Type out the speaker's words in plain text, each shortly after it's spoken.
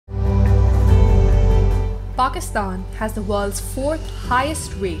Pakistan has the world's fourth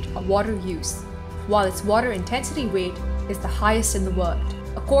highest rate of water use, while its water intensity rate is the highest in the world.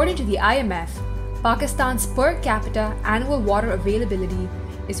 According to the IMF, Pakistan's per capita annual water availability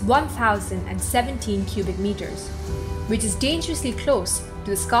is 1,017 cubic meters, which is dangerously close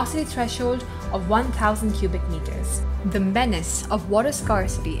to the scarcity threshold of 1,000 cubic meters. The menace of water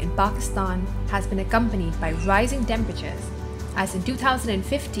scarcity in Pakistan has been accompanied by rising temperatures, as in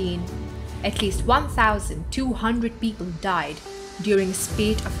 2015, at least 1,200 people died during a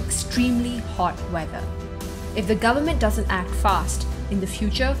spate of extremely hot weather. If the government doesn't act fast, in the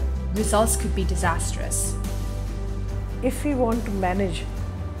future, results could be disastrous. If we want to manage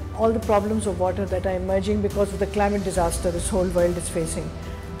all the problems of water that are emerging because of the climate disaster this whole world is facing,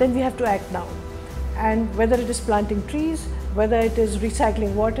 then we have to act now. And whether it is planting trees, whether it is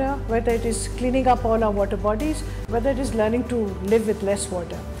recycling water, whether it is cleaning up all our water bodies, whether it is learning to live with less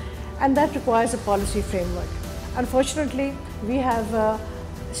water. And that requires a policy framework. Unfortunately, we have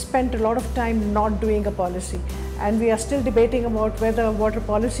spent a lot of time not doing a policy, and we are still debating about whether water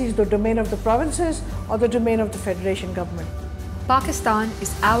policy is the domain of the provinces or the domain of the federation government. Pakistan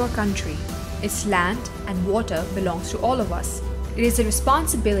is our country. Its land and water belongs to all of us. It is the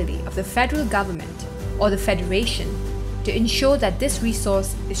responsibility of the federal government or the federation to ensure that this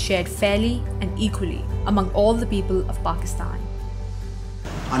resource is shared fairly and equally among all the people of Pakistan.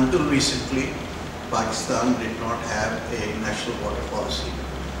 Until recently, Pakistan did not have a national water policy.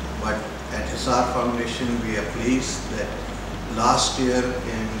 But at Hisar Foundation, we are pleased that last year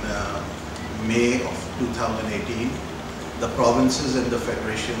in May of 2018, the provinces and the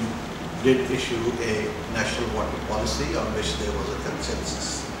federation did issue a national water policy on which there was a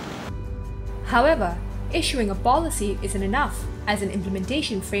consensus. However, issuing a policy isn't enough, as an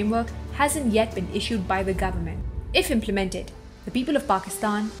implementation framework hasn't yet been issued by the government. If implemented, the people of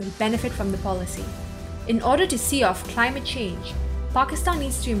Pakistan will benefit from the policy. In order to see off climate change, Pakistan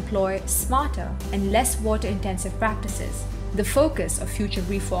needs to employ smarter and less water-intensive practices. The focus of future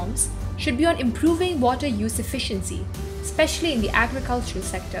reforms should be on improving water use efficiency, especially in the agricultural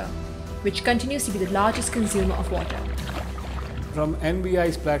sector, which continues to be the largest consumer of water. From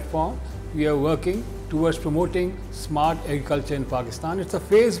NBI's platform, we are working towards promoting smart agriculture in Pakistan. It's a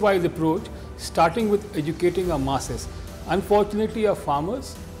phase-wise approach, starting with educating our masses. Unfortunately, our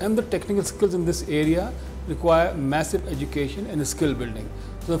farmers and the technical skills in this area require massive education and skill building.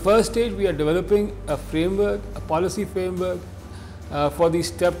 So the first stage, we are developing a framework, a policy framework for the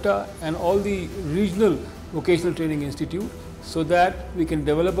STEPTA and all the regional vocational training institute, so that we can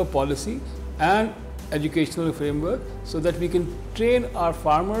develop a policy and educational framework so that we can train our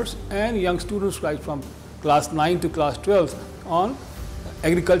farmers and young students right from class 9 to class 12 on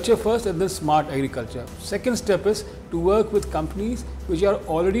agriculture first and then smart agriculture. Second step is to work with companies which are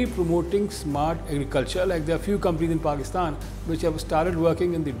already promoting smart agriculture. Like there are few companies in Pakistan which have started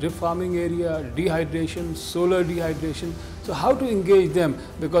working in the drip farming area, dehydration, solar dehydration. So how to engage them,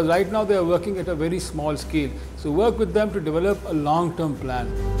 because right now they are working at a very small scale. So work with them to develop a long-term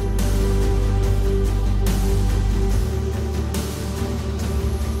plan.